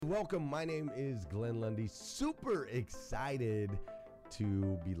welcome. My name is Glenn Lundy. Super excited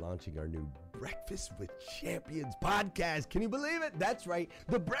to be launching our new Breakfast with Champions podcast. Can you believe it? That's right.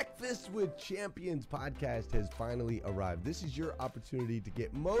 The Breakfast with Champions podcast has finally arrived. This is your opportunity to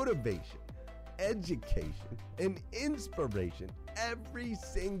get motivation, education, and inspiration every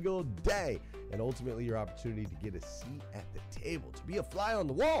single day. And ultimately, your opportunity to get a seat at the table, to be a fly on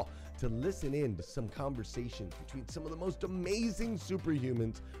the wall, to listen in to some conversations between some of the most amazing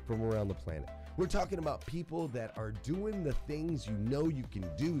superhumans from around the planet. We're talking about people that are doing the things you know you can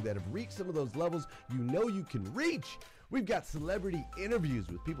do, that have reached some of those levels you know you can reach. We've got celebrity interviews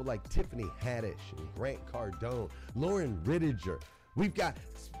with people like Tiffany Haddish and Grant Cardone, Lauren Rittiger. We've got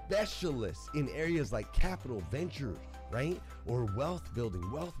specialists in areas like capital ventures, right? Or wealth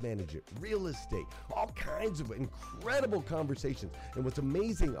building, wealth management, real estate, all kinds of incredible conversations. And what's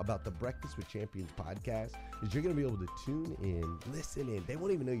amazing about the Breakfast with Champions podcast is you're going to be able to tune in, listen in. They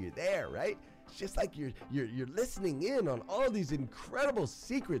won't even know you're there, right? It's just like you're listening in on all these incredible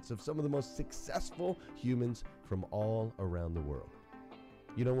secrets of some of the most successful humans from all around the world.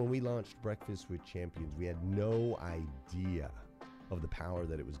 You know, when we launched Breakfast with Champions, we had no idea of the power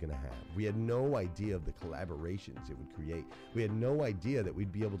that it was going to have. We had no idea of the collaborations it would create. We had no idea that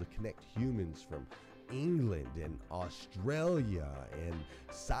we'd be able to connect humans from England and Australia and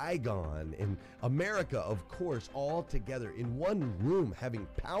Saigon and America, of course, all together in one room having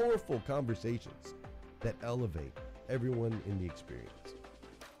powerful conversations that elevate everyone in the experience.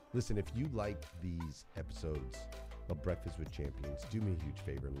 Listen, if you like these episodes of Breakfast with Champions, do me a huge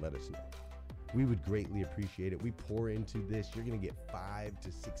favor and let us know. We would greatly appreciate it. We pour into this. You're going to get 5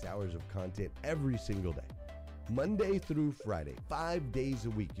 to 6 hours of content every single day, Monday through Friday, 5 days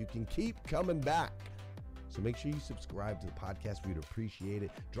a week. You can keep coming back. So make sure you subscribe to the podcast. We'd appreciate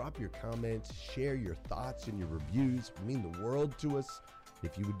it. Drop your comments, share your thoughts and your reviews. It would mean the world to us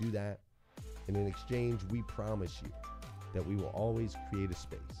if you would do that. And in exchange, we promise you that we will always create a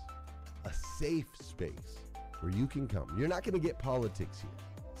space, a safe space where you can come. You're not going to get politics here.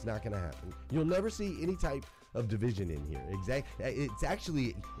 It's not going to happen. You'll never see any type of division in here. It's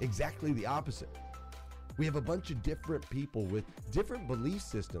actually exactly the opposite. We have a bunch of different people with different belief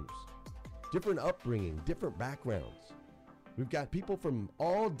systems, different upbringing, different backgrounds. We've got people from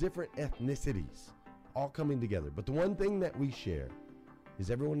all different ethnicities all coming together. But the one thing that we share is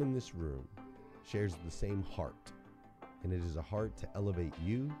everyone in this room shares the same heart. And it is a heart to elevate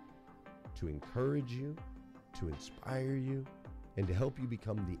you, to encourage you, to inspire you, and to help you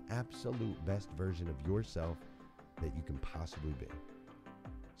become the absolute best version of yourself that you can possibly be.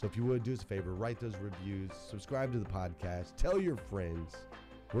 So if you would, do us a favor, write those reviews, subscribe to the podcast, tell your friends.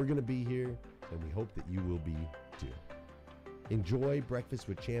 We're going to be here, and we hope that you will be too. Enjoy Breakfast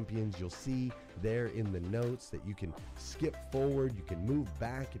with Champions. You'll see there in the notes that you can skip forward, you can move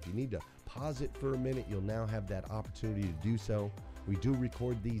back. If you need to pause it for a minute, you'll now have that opportunity to do so. We do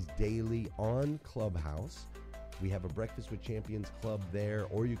record these daily on Clubhouse. We have a Breakfast with Champions club there,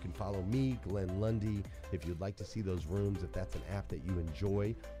 or you can follow me, Glenn Lundy, if you'd like to see those rooms. If that's an app that you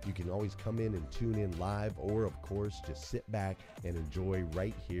enjoy, you can always come in and tune in live, or of course, just sit back and enjoy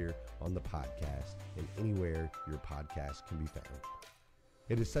right here on the podcast and anywhere your podcast can be found.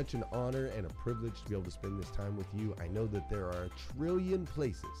 It is such an honor and a privilege to be able to spend this time with you. I know that there are a trillion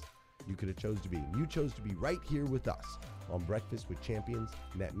places you could have chose to be, and you chose to be right here with us on Breakfast with Champions,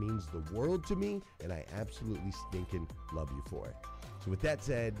 and that means the world to me, and I absolutely stinking love you for it. So with that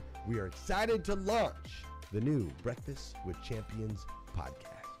said, we are excited to launch the new Breakfast with Champions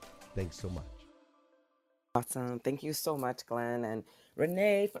podcast. Thanks so much. Awesome. Thank you so much, Glenn and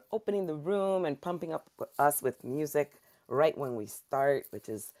Renee, for opening the room and pumping up us with music right when we start, which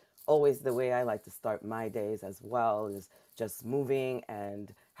is always the way I like to start my days as well, is just moving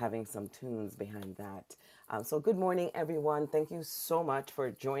and having some tunes behind that. So good morning, everyone. Thank you so much for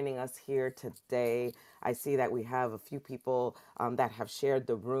joining us here today. I see that we have a few people that have shared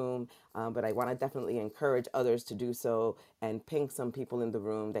the room, but I want to definitely encourage others to do so and ping some people in the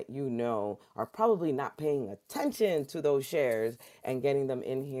room that you know are probably not paying attention to those shares and getting them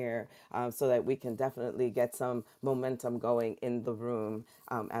in here so that we can definitely get some momentum going in the room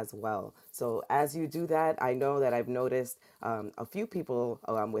as well. So as you do that, I know that I've noticed a few people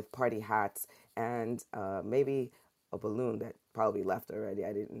with party hats and maybe a balloon that probably left already.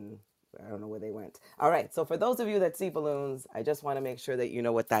 I don't know where they went. All right. So for those of you that see balloons, I just want to make sure that you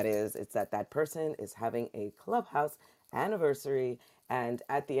know what that is. It's that person is having a Clubhouse anniversary. And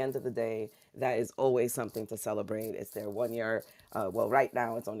at the end of the day, that is always something to celebrate. It's their 1 year. Well, right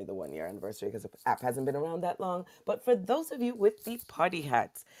now it's only the 1 year anniversary because the app hasn't been around that long. But for those of you with the party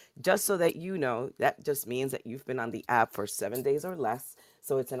hats, just so that you know, that just means that you've been on the app for 7 days or less.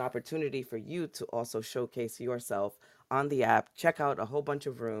 So it's an opportunity for you to also showcase yourself on the app, check out a whole bunch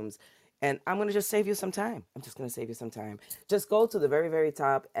of rooms. And I'm going to just save you some time. I'm just going to save you some time. Just go to the very, very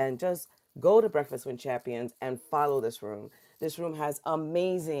top and just go to Breakfast with Champions and follow this room. This room has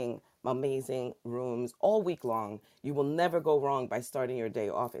amazing rooms all week long. You will never go wrong by starting your day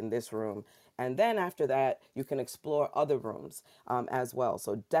off in this room. And then after that, you can explore other rooms as well.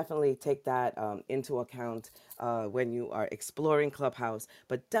 So definitely take that into account when you are exploring Clubhouse.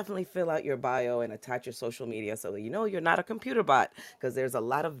 But definitely fill out your bio and attach your social media so that you know you're not a computer bot, because there's a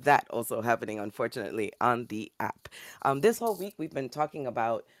lot of that also happening, unfortunately, on the app. This whole week, we've been talking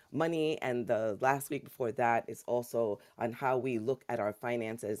about money, and the last week before that is also on how we look at our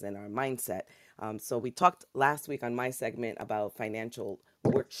finances and our mindset. So we talked last week on my segment about financial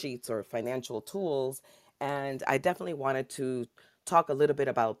worksheets or financial tools, and I definitely wanted to talk a little bit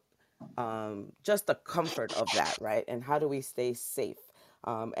about just the comfort of that, right? And how do we stay safe?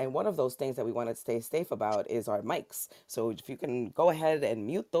 And one of those things that we want to stay safe about is our mics. So if you can go ahead and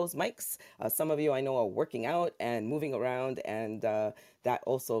mute those mics. Some of you I know are working out and moving around, and that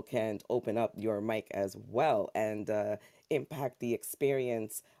also can open up your mic as well and impact the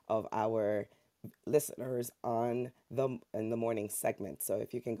experience of our listeners on the in the morning segment. So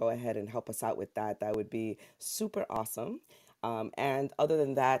if you can go ahead and help us out with that, that would be super awesome. And other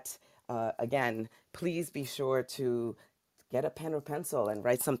than that, again, please be sure to get a pen or pencil and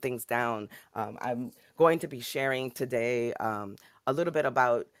write some things down. I'm going to be sharing today a little bit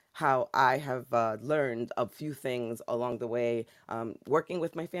about how I have learned a few things along the way working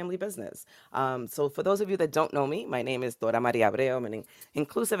with my family business. So for those of you that don't know me, my name is Dora Maria Abreu. I'm an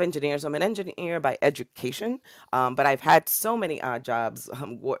inclusive engineer. So I'm an engineer by education, but I've had so many odd jobs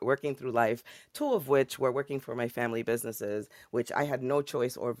working through life, two of which were working for my family businesses, which I had no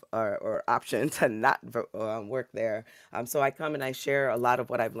choice or option to not work there. So I come and I share a lot of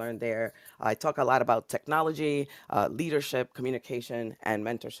what I've learned there. I talk a lot about technology, leadership, communication, and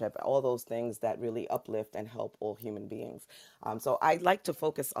mentorship, all those things that really uplift and help all human beings. So I like to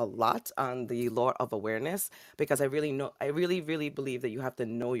focus a lot on the law of awareness, because I really believe that you have to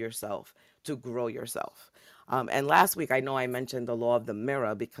know yourself to grow yourself. And last week, I know I mentioned the law of the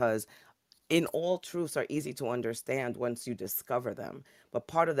mirror, because in all truths are easy to understand once you discover them. But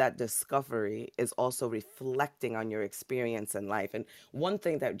part of that discovery is also reflecting on your experience in life. And one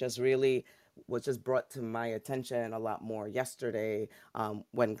thing that just really was just brought to my attention a lot more yesterday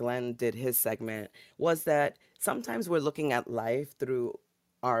when Glenn did his segment was that sometimes we're looking at life through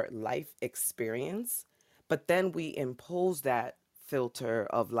our life experience, but then we impose that filter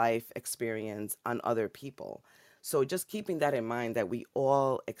of life experience on other people. So just keeping that in mind, that we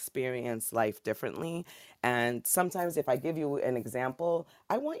all experience life differently. And sometimes if I give you an example,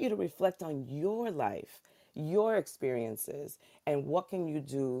 I want you to reflect on your life, your experiences, and what can you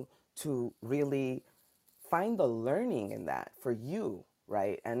do to really find the learning in that for you,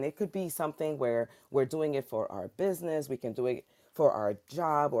 right? And it could be something where we're doing it for our business, we can do it for our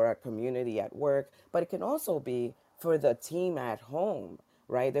job or our community at work, but it can also be for the team at home,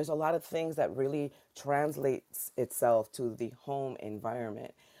 right? There's a lot of things that really translates itself to the home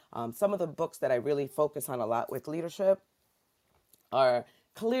environment. Some of the books that I really focus on a lot with leadership are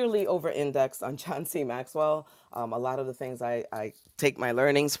clearly over indexed on John C. Maxwell. A lot of the things I take my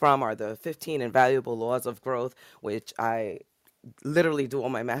learnings from are the 15 Invaluable Laws of Growth, which I literally do all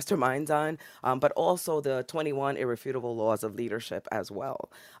my masterminds on, but also the 21 Irrefutable Laws of Leadership as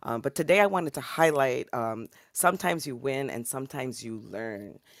well. But today I wanted to highlight sometimes you win and sometimes you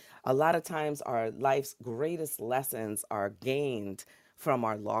learn. A lot of times our life's greatest lessons are gained from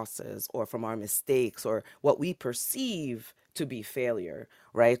our losses or from our mistakes or what we perceive to be failure,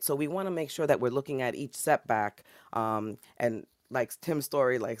 right? So we want to make sure that we're looking at each setback, and like Tim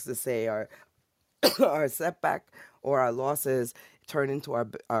Story likes to say, our setback or our losses turn into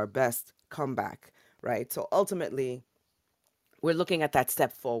our best comeback, right? So ultimately, we're looking at that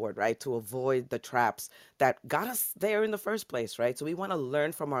step forward, right, to avoid the traps that got us there in the first place, right? So we want to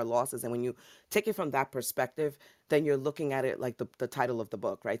learn from our losses. And when you take it from that perspective, then you're looking at it like the title of the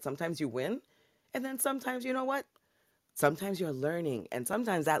book, right? Sometimes you win, and then sometimes, you know what? Sometimes you're learning, and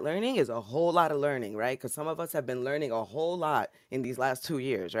sometimes that learning is a whole lot of learning, right? Because some of us have been learning a whole lot in these last 2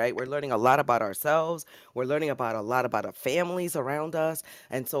 years, right? We're learning a lot about ourselves. We're learning about a lot about our families around us.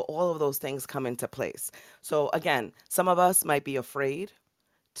 And so all of those things come into place. So again, some of us might be afraid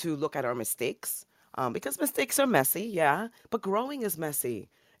to look at our mistakes because mistakes are messy, yeah, but growing is messy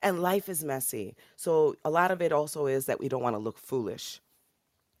and life is messy. So a lot of it also is that we don't want to look foolish.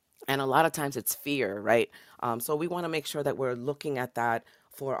 And a lot of times it's fear, right? So we want to make sure that we're looking at that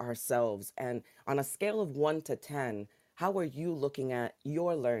for ourselves. And on a scale of 1 to 10, how are you looking at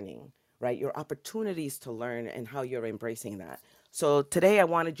your learning, right? Your opportunities to learn and how you're embracing that. So today I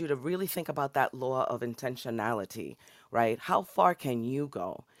wanted you to really think about that law of intentionality, right? How far can you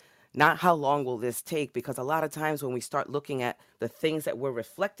go? Not how long will this take? Because a lot of times when we start looking at the things that we're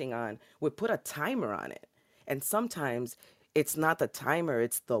reflecting on, we put a timer on it. And sometimes it's not the timer,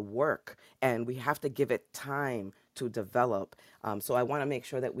 it's the work. And we have to give it time to develop. So I want to make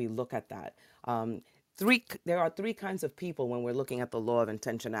sure that we look at that. There are three kinds of people when we're looking at the law of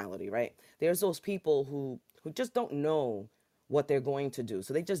intentionality, right? There's those people who just don't know what they're going to do.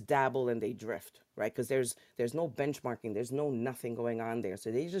 So they just dabble and they drift, right? Because there's no benchmarking, there's no nothing going on there.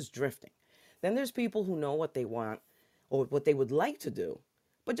 So they're just drifting. Then there's people who know what they want or what they would like to do,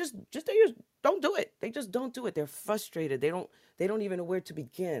 but they just don't do it. They just don't do it. They're frustrated. They don't even know where to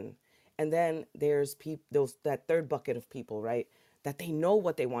begin. And then there's people those that third bucket of people, right? That they know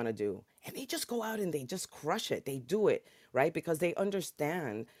what they want to do and they just go out and they just crush it. They do it, right? Because they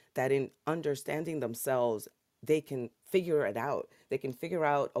understand that in understanding themselves, they can figure it out. They can figure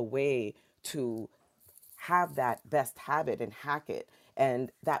out a way to have that best habit and hack it,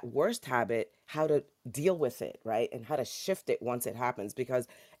 and that worst habit, how to deal with it, right? And how to shift it once it happens. Because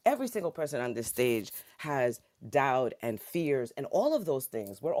every single person on this stage has doubt and fears and all of those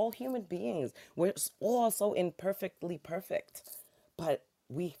things. We're all human beings. We're all so imperfectly perfect, but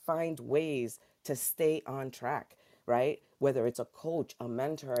we find ways to stay on track, right? Whether it's a coach, a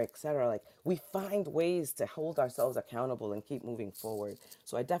mentor, etc. Like we find ways to hold ourselves accountable and keep moving forward.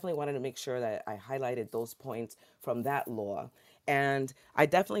 So I definitely wanted to make sure that I highlighted those points from that law. And I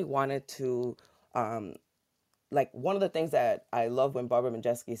definitely wanted to like one of the things that I love when Barbara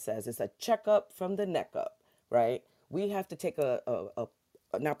Majeski says is a checkup from the neck up, right? We have to take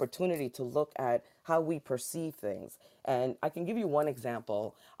an opportunity to look at how we perceive things. And I can give you one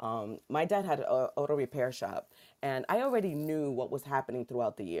example. My dad had an auto repair shop, and I already knew what was happening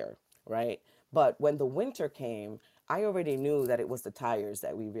throughout the year, right? But when the winter came, I already knew that it was the tires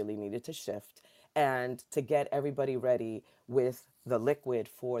that we really needed to shift and to get everybody ready with the liquid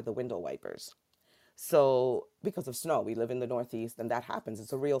for the window wipers. So, because of snow, we live in the Northeast and that happens.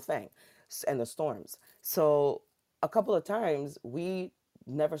 It's a real thing. And the storms. So, a couple of times we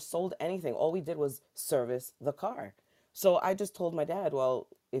never sold anything. All we did was service the car. So, I just told my dad, well,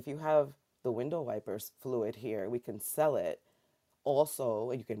 if you have the window wipers fluid here, we can sell it also,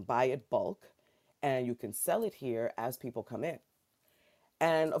 and you can buy it bulk and you can sell it here as people come in.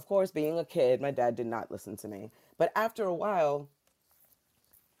 And of course, being a kid, my dad did not listen to me. But after a while,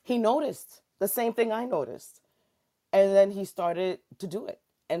 he noticed the same thing I noticed. And then he started to do it.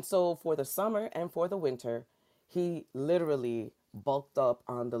 And so for the summer and for the winter, he literally bulked up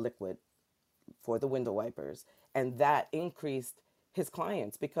on the liquid for the window wipers. And that increased his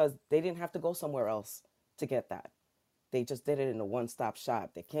clients because they didn't have to go somewhere else to get that. They just did it in a one-stop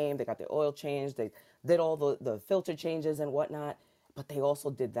shop. They came, they got their oil changed, they did all the filter changes and whatnot, but they also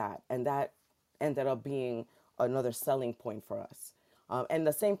did that. And that ended up being another selling point for us. And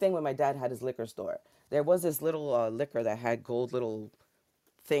the same thing when my dad had his liquor store. There was this little liquor that had gold little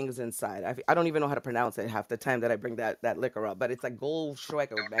things inside. I don't even know how to pronounce it half the time that I bring that liquor up, but it's like Gold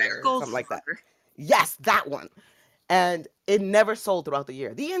Schweger or something like that. Goldschlager. Yes, that one. And it never sold throughout the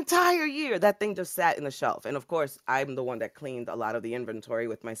year. The entire year, that thing just sat in the shelf. And of course, I'm the one that cleaned a lot of the inventory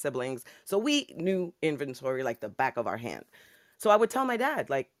with my siblings. So we knew inventory like the back of our hand. So I would tell my dad,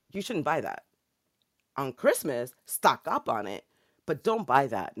 like, you shouldn't buy that. On Christmas, stock up on it, but don't buy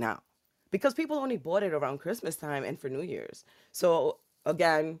that now. Because people only bought it around Christmas time and for New Year's. So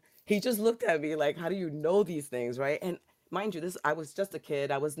again, he just looked at me like, how do you know these things, right? And mind you, this I was just a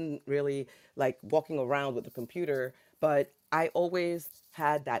kid. I wasn't really like walking around with a computer, but I always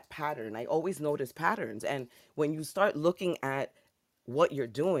had that pattern. I always noticed patterns. And when you start looking at what you're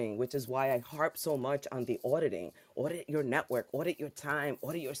doing, which is why I harp so much on the auditing. Audit your network, audit your time,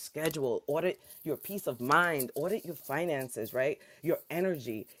 audit your schedule, audit your peace of mind, audit your finances, right? Your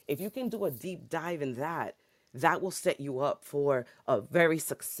energy. If you can do a deep dive in that, that will set you up for a very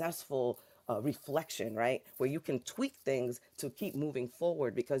successful reflection, right? Where you can tweak things to keep moving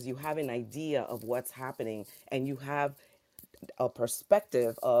forward because you have an idea of what's happening and you have a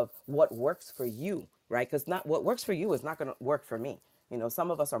perspective of what works for you, right? Because not what works for you is not going to work for me. You know,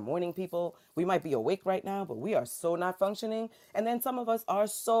 some of us are morning people. We might be awake right now, but we are so not functioning. And then some of us are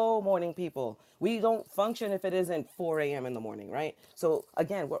so morning people. We don't function if it isn't 4 a.m. in the morning, right? So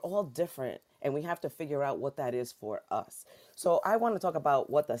again, we're all different and we have to figure out what that is for us. So I want to talk about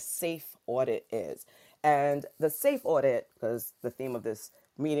what the safe audit is. And the safe audit, because the theme of this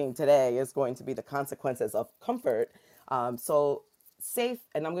meeting today is going to be the consequences of comfort. So safe,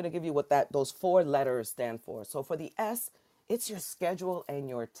 and I'm going to give you what those 4 letters stand for. So for the S, it's your schedule and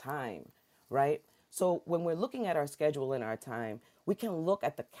your time, right? So when we're looking at our schedule and our time, we can look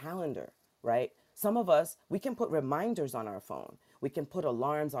at the calendar, right? Some of us, we can put reminders on our phone. We can put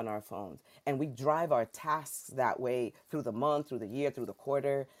alarms on our phones, and we drive our tasks that way through the month, through the year, through the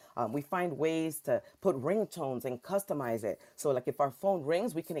quarter. We find ways to put ringtones and customize it. So like if our phone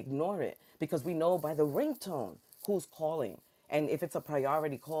rings, we can ignore it because we know by the ringtone who's calling. And if it's a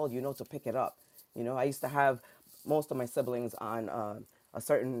priority call, you know to pick it up. You know, I used to have most of my siblings on a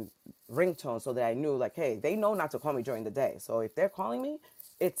certain ringtone so that I knew, like, hey, they know not to call me during the day. So if they're calling me,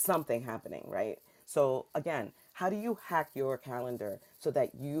 it's something happening, right? So again, how do you hack your calendar so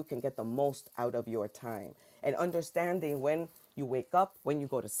that you can get the most out of your time? And understanding when you wake up, when you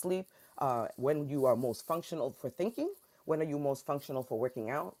go to sleep, when you are most functional for thinking, when are you most functional for working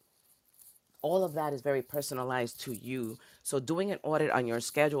out, all of that is very personalized to you. So doing an audit on your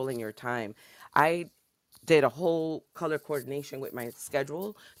schedule and your time, I did a whole color coordination with my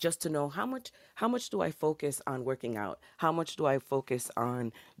schedule just to know how much do I focus on working out? How much do I focus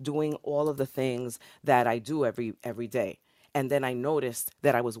on doing all of the things that I do every day? And then I noticed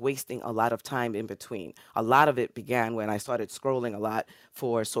that I was wasting a lot of time in between. A lot of it began when I started scrolling a lot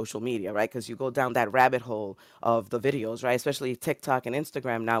for social media, right? Because you go down that rabbit hole of the videos, right? Especially TikTok and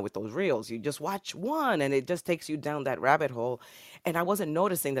Instagram now with those reels. You just watch one and it just takes you down that rabbit hole. And I wasn't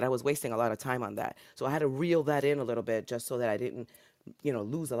noticing that I was wasting a lot of time on that. So I had to reel that in a little bit just so that I didn't,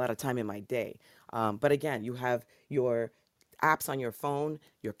 lose a lot of time in my day. But again, you have your apps on your phone,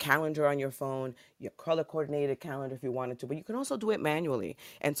 your calendar on your phone, your color coordinated calendar if you wanted to, but you can also do it manually.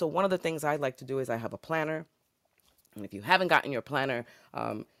 And so one of the things I like to do is I have a planner. And if you haven't gotten your planner,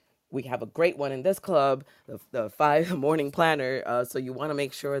 we have a great one in this club, the 5 morning planner. So you want to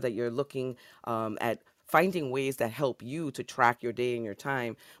make sure that you're looking at finding ways that help you to track your day and your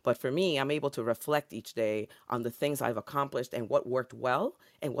time. But for me, I'm able to reflect each day on the things I've accomplished and what worked well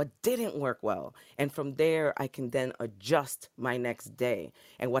and what didn't work well. And from there, I can then adjust my next day.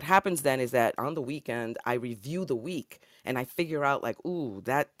 And what happens then is that on the weekend, I review the week and I figure out, like, ooh,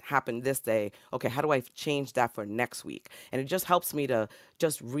 that happened this day. Okay, how do I change that for next week? And it just helps me to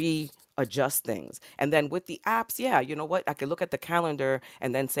just readjust things. And then with the apps, yeah, you know what? I can look at the calendar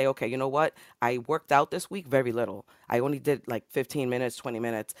and then say, okay, you know what? I worked out this week very little. I only did like 15 minutes, 20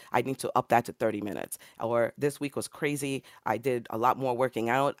 minutes. I need to up that to 30 minutes. Or this week was crazy. I did a lot more working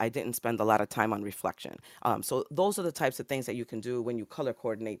out. I didn't spend a lot of time on reflection. So those are the types of things that you can do when you color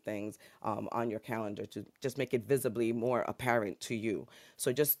coordinate things on your calendar to just make it visibly more apparent to you.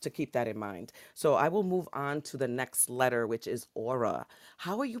 So just to keep that in mind. So I will move on to the next letter, which is aura.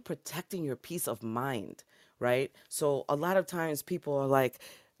 How are you protecting your peace of mind, right? So a lot of times people are like,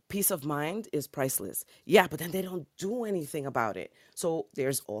 peace of mind is priceless. Yeah, but then they don't do anything about it. So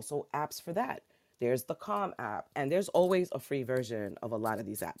there's also apps for that. There's the Calm app, and there's always a free version of a lot of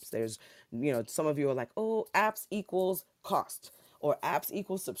these apps. There's, some of you are like, oh, apps equals cost or apps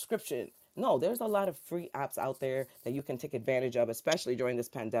equals subscription. No, there's a lot of free apps out there that you can take advantage of, especially during this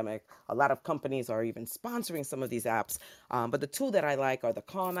pandemic. A lot of companies are even sponsoring some of these apps. But the two that I like are the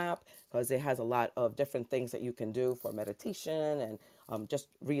Calm app, because it has a lot of different things that you can do for meditation and just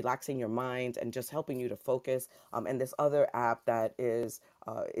relaxing your mind and just helping you to focus. And this other app that is,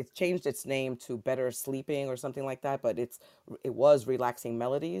 it's changed its name to Better Sleeping or something like that, but it was Relaxing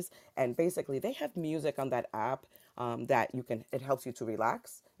Melodies. And basically they have music on that app that it helps you to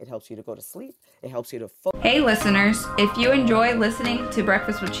relax. It helps you to go to sleep. It helps you to focus. Hey listeners, if you enjoy listening to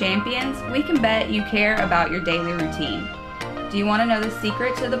Breakfast with Champions, we can bet you care about your daily routine. Do you want to know the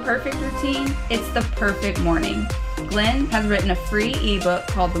secret to the perfect routine? It's the perfect morning. Glenn has written a free ebook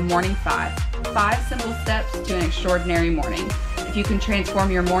called The Morning 5, 5 simple steps to an extraordinary morning. If you can transform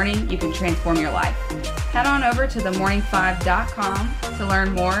your morning, you can transform your life. Head on over to themorning5.com to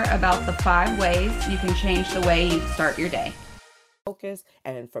learn more about the 5 ways you can change the way you start your day. Focus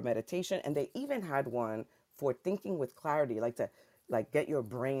and for meditation, and they even had one for thinking with clarity, like get your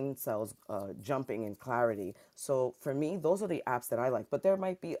brain cells jumping in clarity. So for me, those are the apps that I like, but there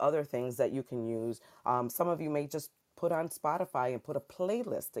might be other things that you can use. Some of you may just put on Spotify and put a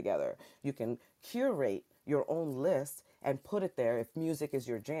playlist together. You can curate your own list and put it there if music is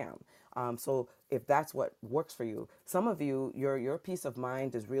your jam. So if that's what works for you, some of you, your peace of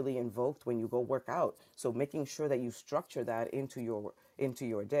mind is really invoked when you go work out. So making sure that you structure that into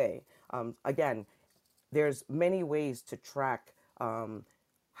your day. Again, there's many ways to track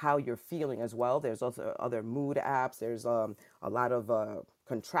how you're feeling as well. There's also other mood apps. There's a lot of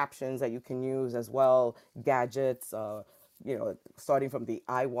contraptions that you can use as well. Gadgets, starting from the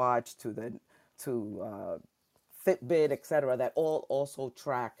iWatch to Fitbit, etc., that all also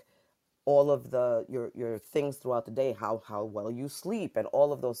track all of the your things throughout the day, how well you sleep and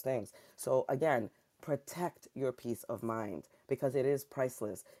all of those things. So again, protect your peace of mind because it is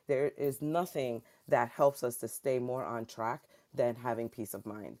priceless. There is nothing that helps us to stay more on track than having peace of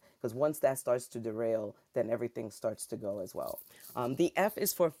mind, because once that starts to derail, then everything starts to go as well. The F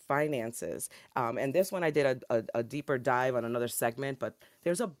is for finances, and this one I did a deeper dive on another segment, but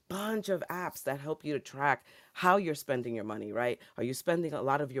there's a bunch of apps that help you to track how you're spending your money, right? Are you spending a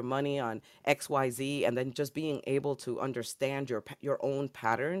lot of your money on XYZ, and then just being able to understand your own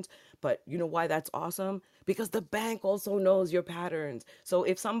patterns? But you know why that's awesome? Because the bank also knows your patterns. So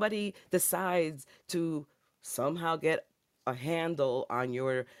if somebody decides to somehow get a handle on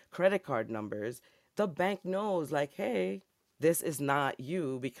your credit card numbers, the bank knows, like, hey, this is not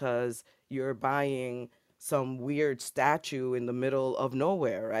you because you're buying some weird statue in the middle of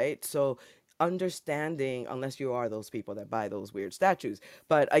nowhere, right? So understanding, unless you are those people that buy those weird statues.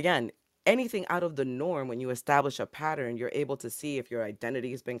 But again, anything out of the norm, when you establish a pattern, you're able to see if your identity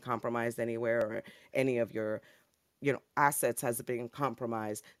has been compromised anywhere, or any of your assets has been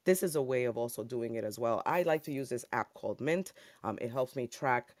compromised. This is a way of also doing it as well. I like to use this app called Mint. It helps me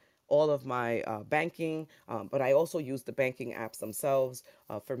track all of my banking, but I also use the banking apps themselves.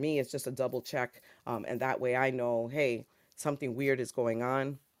 For me, it's just a double check, and that way I know, hey, something weird is going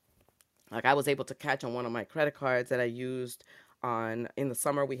on. Like, I was able to catch on one of my credit cards that I used on in the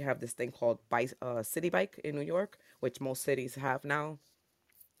summer. We have this thing called City Bike in New York, which most cities have now.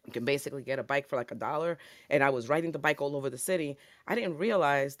 You can basically get a bike for like $1. And I was riding the bike all over the city. I didn't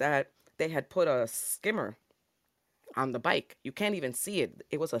realize that they had put a skimmer on the bike. You can't even see it.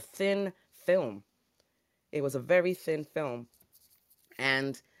 It was a thin film. It was a very thin film.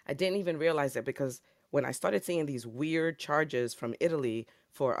 And I didn't even realize it, because when I started seeing these weird charges from Italy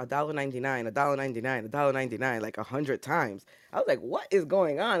for $1.99, $1.99, $1.99, like 100 times, I was like, what is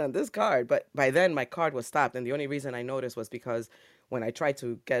going on this card? But by then my card was stopped. And the only reason I noticed was because when I tried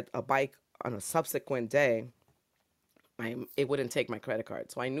to get a bike on a subsequent day, it wouldn't take my credit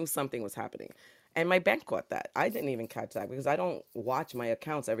card. So I knew something was happening. And my bank caught that. I didn't even catch that because I don't watch my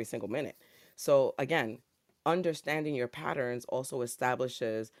accounts every single minute. So again, understanding your patterns also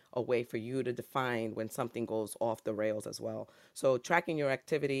establishes a way for you to define when something goes off the rails as well. So tracking your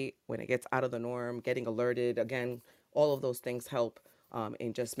activity when it gets out of the norm, getting alerted, again, all of those things help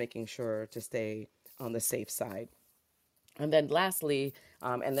in just making sure to stay on the safe side. And then lastly,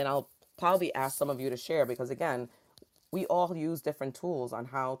 and then I'll probably ask some of you to share, because again, we all use different tools on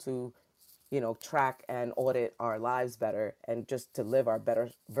how to track and audit our lives better, and just to live our better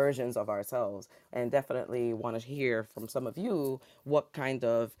versions of ourselves. And definitely want to hear from some of you what kind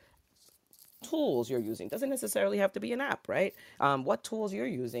of tools you're using. Doesn't necessarily have to be an app, right? What tools you're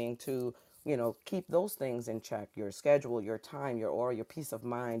using to, keep those things in check: your schedule, your time, your aura, your peace of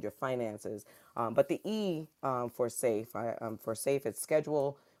mind, your finances. But the E for safe, for safe, it's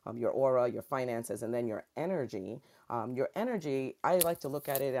schedule, your aura, your finances, and then your energy. Your energy, I like to look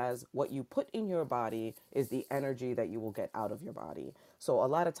at it as what you put in your body is the energy that you will get out of your body. So a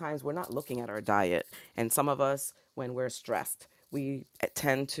lot of times we're not looking at our diet. And some of us, when we're stressed, we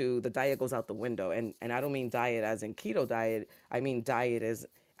tend to, the diet goes out the window. And I don't mean diet as in keto diet. I mean diet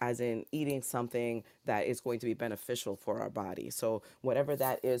as in eating something that is going to be beneficial for our body. So whatever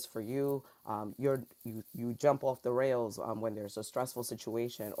that is for you, you jump off the rails when there's a stressful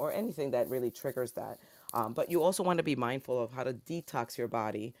situation or anything that really triggers that. But you also want to be mindful of how to detox your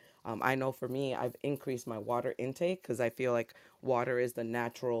body. I know for me, I've increased my water intake because I feel like water is the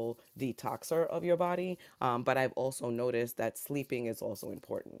natural detoxer of your body. But I've also noticed that sleeping is also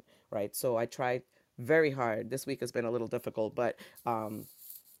important, right? So I tried very hard. This week has been a little difficult, but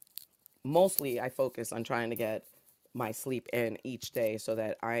mostly I focus on trying to get my sleep in each day so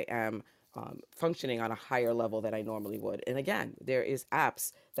that I am functioning on a higher level than I normally would. And again, there is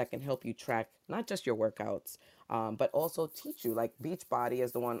apps that can help you track not just your workouts, but also teach you. Like Beachbody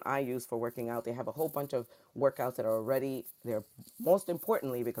is the one I use for working out. They have a whole bunch of workouts that are already there. Most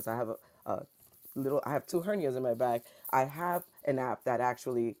importantly, because I have I have 2 hernias in my back. I have an app that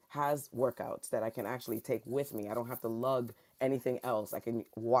actually has workouts that I can actually take with me. I don't have to lug anything else. I can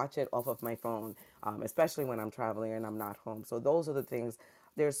watch it off of my phone, especially when I'm traveling and I'm not home. So those are the things.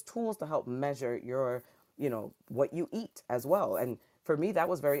 There's tools to help measure your, what you eat as well. And for me, that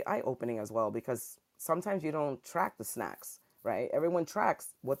was very eye-opening as well, because sometimes you don't track the snacks, right? Everyone tracks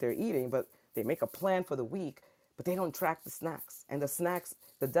what they're eating, but they make a plan for the week, but they don't track the snacks. And the snacks,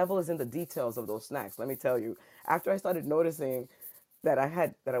 the devil is in the details of those snacks. Let me tell you, after I started noticing that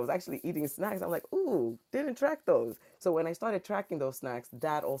I was actually eating snacks. I'm like, ooh, didn't track those. So when I started tracking those snacks,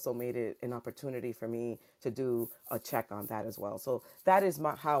 that also made it an opportunity for me to do a check on that as well. So that is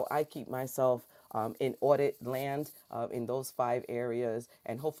how I keep myself in audit land in those 5 areas.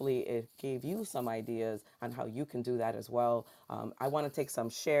 And hopefully it gave you some ideas on how you can do that as well. I want to take some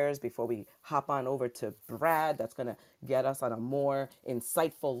shares before we hop on over to Brad. That's going to get us on a more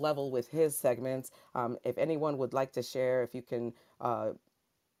insightful level with his segments. If anyone would like to share, if you can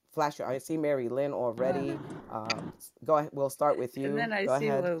flash your, I see Mary Lynn already. Go ahead. We'll start with And you. then I Go see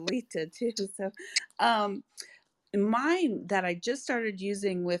ahead. Lolita too. So, um, mine that I just started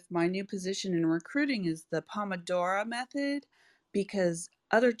using with my new position in recruiting is the Pomodoro method, because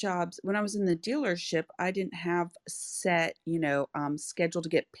other jobs, when I was in the dealership, I didn't have set, schedule to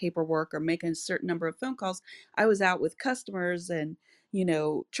get paperwork or make a certain number of phone calls. I was out with customers and,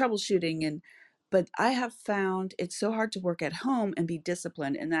 troubleshooting, but I have found it's so hard to work at home and be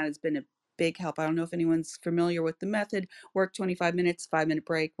disciplined, and that has been a big help. I don't know if anyone's familiar with the method. Work 25 minutes, 5-minute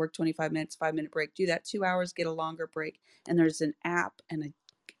break, work 25 minutes, 5-minute break. Do that 2 hours, get a longer break. And there's an app, and I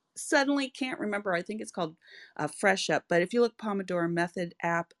suddenly can't remember. I think it's called Fresh Up. But if you look Pomodoro Method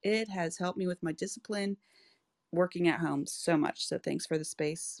app, it has helped me with my discipline working at home so much. So thanks for the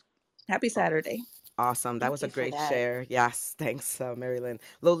space. Happy Saturday. Awesome. That Thank was a you for great that. share. Yes. Thanks, Mary Lynn.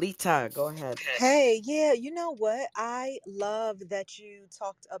 Lolita, go ahead. Hey, yeah, you know what? I love that you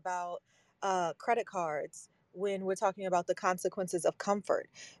talked about credit cards when we're talking about the consequences of comfort.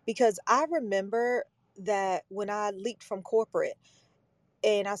 Because I remember that when I leaped from corporate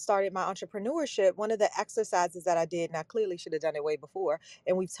and I started my entrepreneurship, one of the exercises that I did, and I clearly should have done it way before,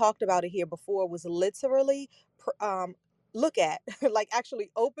 and we've talked about it here before, was literally look at, like actually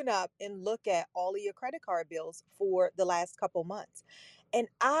open up and look at all of your credit card bills for the last couple months. And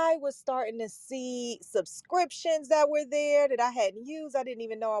I was starting to see subscriptions that were there that I hadn't used. I didn't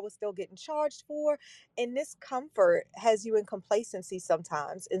even know I was still getting charged for. And this comfort has you in complacency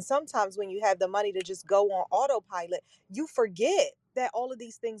sometimes. And sometimes when you have the money to just go on autopilot, you forget that all of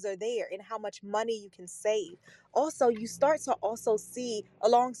these things are there and how much money you can save. Also, you start to also see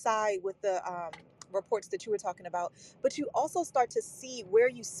alongside with the reports that you were talking about, but you also start to see where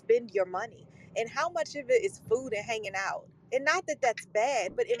you spend your money and how much of it is food and hanging out. And not that that's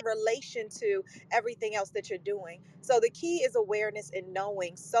bad, but in relation to everything else that you're doing. So the key is awareness and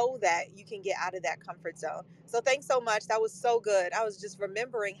knowing so that you can get out of that comfort zone. So thanks so much. That was so good. I was just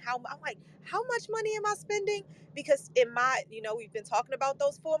remembering I'm like, how much money am I spending? Because in my, we've been talking about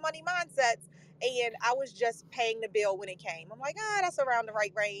those 4 money mindsets, and I was just paying the bill when it came. I'm like, that's around the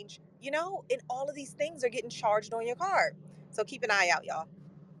right range, and all of these things are getting charged on your card. So keep an eye out, y'all.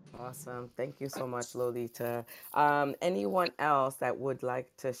 Awesome. Thank you so much, Lolita. Anyone else that would like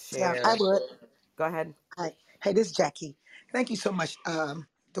to Yeah, I share? would. Go ahead. Hi. Hey, this is Jackie. Thank you so much,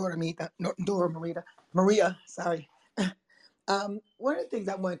 Dora Mita, no, Dora Marita, Maria. Sorry. One of the things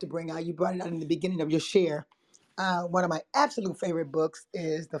I wanted to bring out, you brought it out in the beginning of your share. One of my absolute favorite books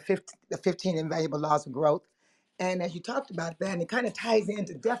is the 15 Invaluable Laws of Growth. And as you talked about that, and it kind of ties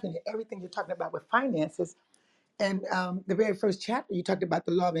into definitely everything you're talking about with finances. And the very first chapter, you talked about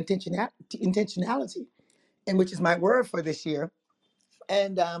the law of intentionality, and which is my word for this year.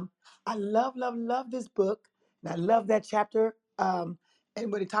 And I love, love, love this book. And I love that chapter. And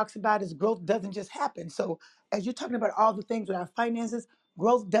what it talks about is growth doesn't just happen. So as you're talking about all the things with our finances,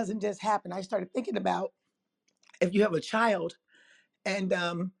 growth doesn't just happen. I started thinking about if you have a child and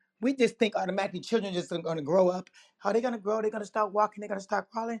we just think automatically children just are going to grow up. How are they going to grow? They're going to start walking. They're going to start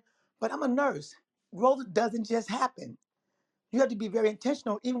crawling. But I'm a nurse. Growth doesn't just happen. You have to be very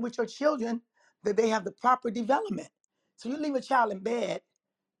intentional, even with your children, that they have the proper development. So you leave a child in bed,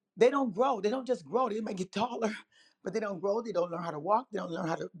 they don't grow. They don't just grow. They might get taller, but they don't grow. They don't learn how to walk. They don't learn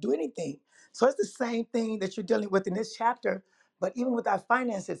how to do anything. So it's the same thing that you're dealing with in this chapter. But even with our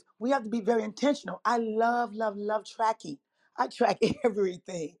finances, we have to be very intentional. I love, love, love tracking. I track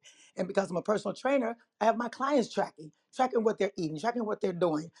everything. And because I'm a personal trainer, I have my clients tracking what they're eating, tracking what they're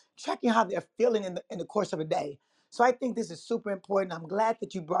doing, tracking how they're feeling in the course of a day. So I think this is super important. I'm glad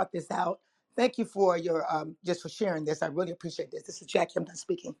that you brought this out. Thank you for your just for sharing this. I really appreciate this. This is Jackie. I'm done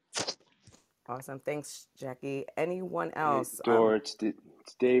speaking. Awesome. Thanks, Jackie. Anyone Hey, else? Dora, it's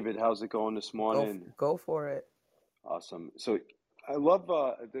David. How's it going this morning? Go for it. Awesome. So I love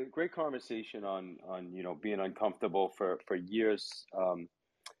the great conversation on being uncomfortable for years.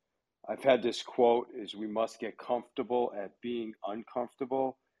 I've had this quote is we must get comfortable at being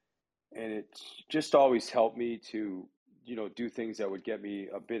uncomfortable, and it's just always helped me to do things that would get me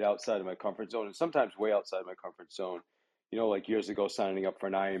a bit outside of my comfort zone, and sometimes way outside my comfort zone. Like years ago signing up for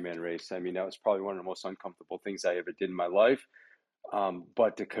an Ironman race. I mean, that was probably one of the most uncomfortable things I ever did in my life.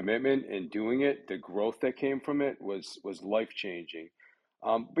 But the commitment and doing it, the growth that came from it was life changing.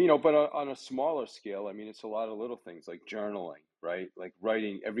 But on a smaller scale, I mean, it's a lot of little things like journaling, right? Like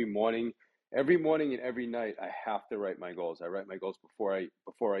writing every morning and every night. I have to write my goals. I write my goals before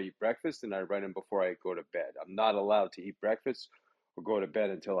I eat breakfast, and I write them before I go to bed. I'm not allowed to eat breakfast or go to bed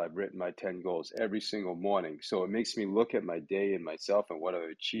until I've written my 10 goals every single morning. So it makes me look at my day and myself and what I've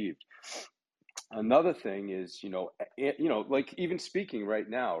achieved. Another thing is, like even speaking right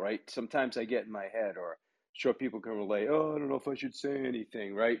now, right? Sometimes I get in my head, or sure people can relate, oh, I don't know if I should say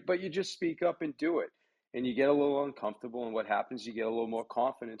anything, right? But you just speak up and do it. And you get a little uncomfortable, and what happens, you get a little more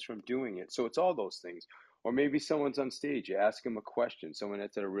confidence from doing it. So it's all those things. Or maybe someone's on stage, you ask them a question, someone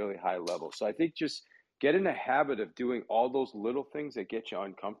that's at a really high level. So I think just get in the habit of doing all those little things that get you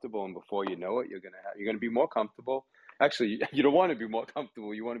uncomfortable, and before you know it, you're gonna be more comfortable. Actually, you don't want to be more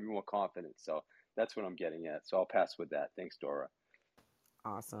comfortable, you want to be more confident. So that's what I'm getting at. So I'll pass with that. Thanks, Dora.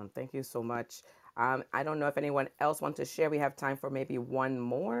 Awesome. Thank you so much. I don't know if anyone else wants to share. We have time for maybe one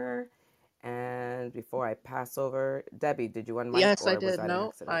more. And before I pass over, Debbie, did you want mic, Yes, I or was did. that an No,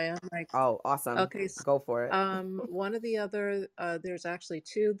 accident? I am like, Oh, awesome. okay. Go for it. One of the other, there's actually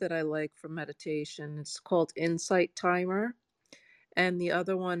two that I like for meditation. It's called Insight Timer, and the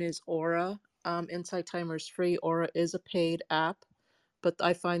other one is Aura. Insight Timer is free. Aura is a paid app, but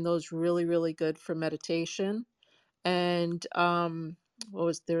I find those really, really good for meditation. And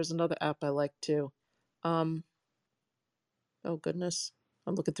there's another app I like too. Oh goodness,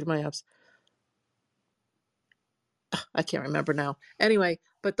 I'm looking through my apps. I can't remember now. Anyway,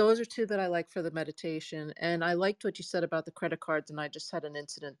 but those are two that I like for the meditation. And I liked what you said about the credit cards. And I just had an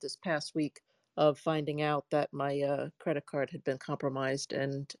incident this past week of finding out that my credit card had been compromised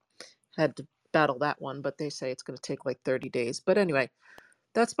and had to battle that one. But they say it's going to take like 30 days. But anyway,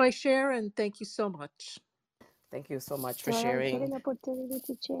 that's my share. And thank you so much. Thank you so much for Do I get sharing. an opportunity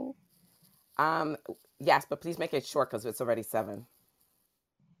to share? Yes, but please make it short because it's already 7.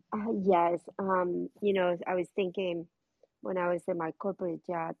 Yes. I was thinking when I was in my corporate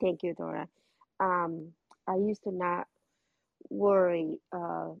job, thank you, Dora. I used to not worry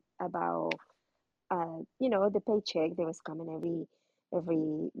about, the paycheck that was coming every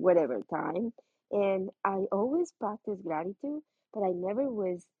whatever time. And I always practiced gratitude, but I never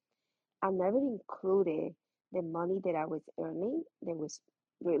included the money that I was earning that was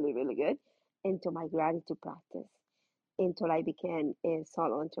really, really good into my gratitude practice until I became a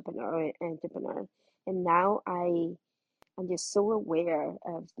solo entrepreneur. And now I'm just so aware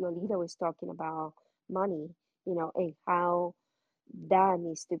of Lolita was talking about money, and how that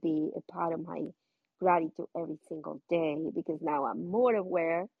needs to be a part of my gratitude every single day, because now I'm more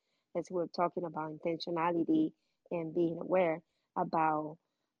aware, as we're talking about intentionality and being aware about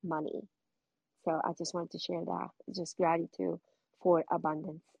money. So I just wanted to share that, just gratitude for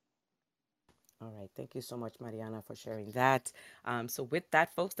abundance. All right. Thank you so much, Mariana, for sharing that. So with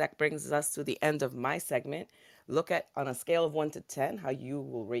that, folks, that brings us to the end of my segment. Look at, on a scale of 1 to 10, how you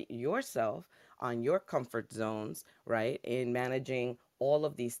will rate yourself on your comfort zones, right, in managing all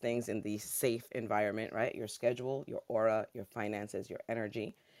of these things in the safe environment, right? Your schedule, your aura, your finances, your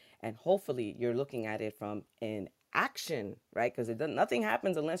energy. And hopefully you're looking at it from an action, right? Because nothing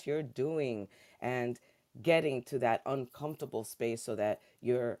happens unless you're doing and getting to that uncomfortable space, so that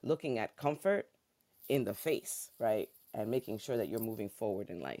you're looking at comfort in the face, right? And making sure that you're moving forward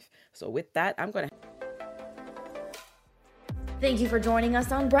in life. So with that, I'm going to... Thank you for joining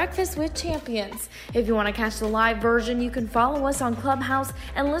us on Breakfast with Champions. If you want to catch the live version, you can follow us on Clubhouse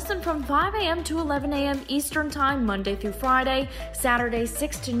and listen from 5 a.m. to 11 a.m. Eastern Time, Monday through Friday, Saturdays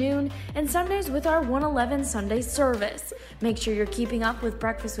 6 to noon, and Sundays with our 111 Sunday service. Make sure you're keeping up with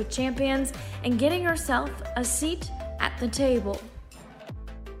Breakfast with Champions and getting yourself a seat at the table.